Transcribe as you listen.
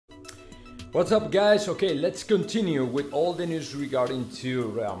What's up, guys? Okay, let's continue with all the news regarding to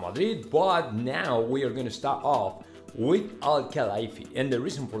Real Madrid, but now we are going to start off with Khelaifi, and the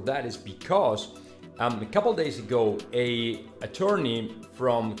reason for that is because a couple days ago a attorney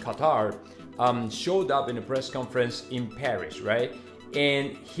from Qatar showed up in a press conference in Paris, right?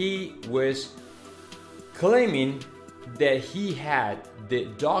 And he was claiming that he had the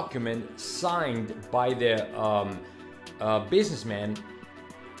document signed by the businessman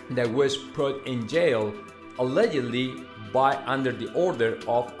that was put in jail allegedly by under the order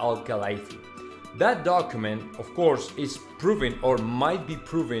of Khelaifi. That document, of course, is proven or might be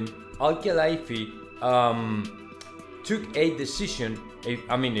proven Khelaifi took a decision,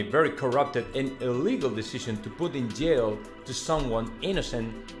 a very corrupted and illegal decision to put in jail to someone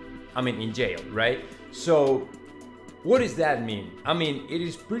innocent, in jail, right? So what does that mean? It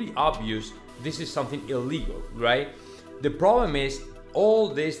is pretty obvious this is something illegal, right? The problem is all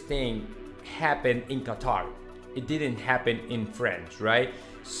this thing happened in Qatar. It didn't happen in France, right?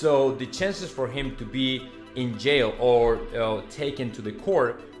 So the chances for him to be in jail or taken to the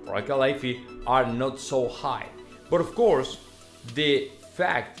court for Khelaifi are not so high. But of course, the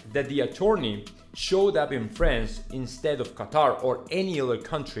fact that the attorney showed up in France instead of Qatar or any other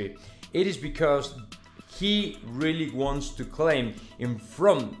country, it is because he really wants to claim in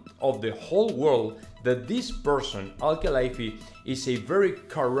front of the whole world that this person, Khelaifi, is a very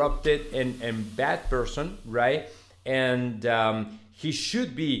corrupted and bad person, right? And he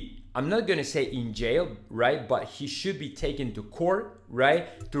should be, I'm not gonna say in jail, right? But he should be taken to court,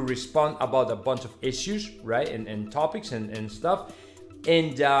 right? To respond about a bunch of issues, right? And topics and stuff.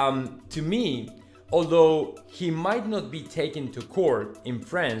 And to me, although he might not be taken to court in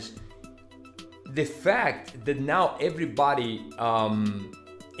France, the fact that now everybody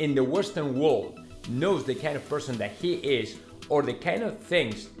in the Western world knows the kind of person that he is or the kind of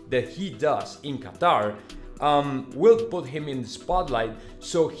things that he does in Qatar will put him in the spotlight,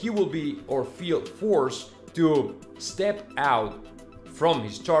 so he will be or feel forced to step out from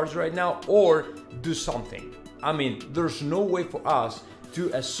his charge right now or do something. There's no way for us to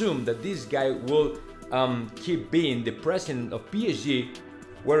assume that this guy will keep being the president of PSG,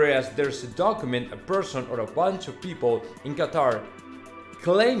 whereas there's a document, a person or a bunch of people in Qatar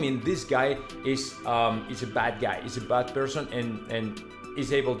claiming this guy is a bad guy, is a bad person, and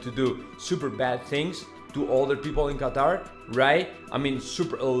is able to do super bad things to other people in Qatar, right?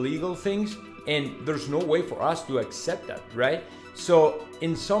 Super illegal things, and there's no way for us to accept that, right? So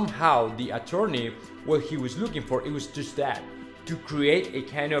in somehow the attorney, what he was looking for, it was just that, to create a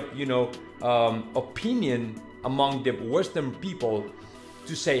kind of opinion among the Western people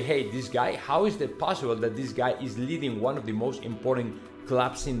to say, hey, this guy, how is it possible that this guy is leading one of the most important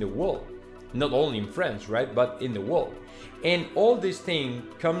clubs in the world, not only in France, right, but in the world? And all this thing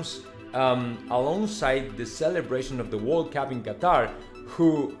comes alongside the celebration of the World Cup in Qatar,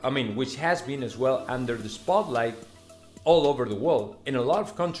 which has been as well under the spotlight all over the world. And a lot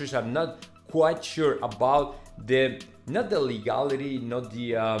of countries are not quite sure about not the legality, not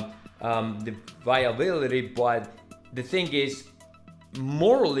the viability, but the thing is,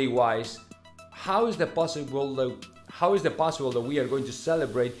 morally wise, how is it possible that we are going to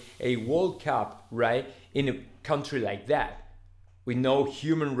celebrate a World Cup, right, in a country like that with no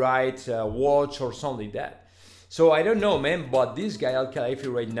human rights watch or something like that? So I don't know, man, but this guy Khelaifi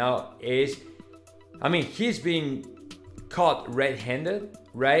right now is, he's being caught red-handed,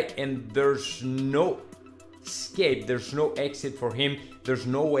 right? And there's no escape, there's no exit for him, there's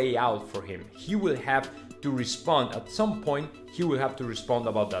no way out for him. He will have to respond at some point. He will have to respond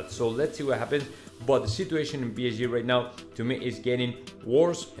about that. So let's see what happens. But the situation in PSG right now, to me, is getting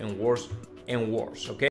worse and worse and worse, okay?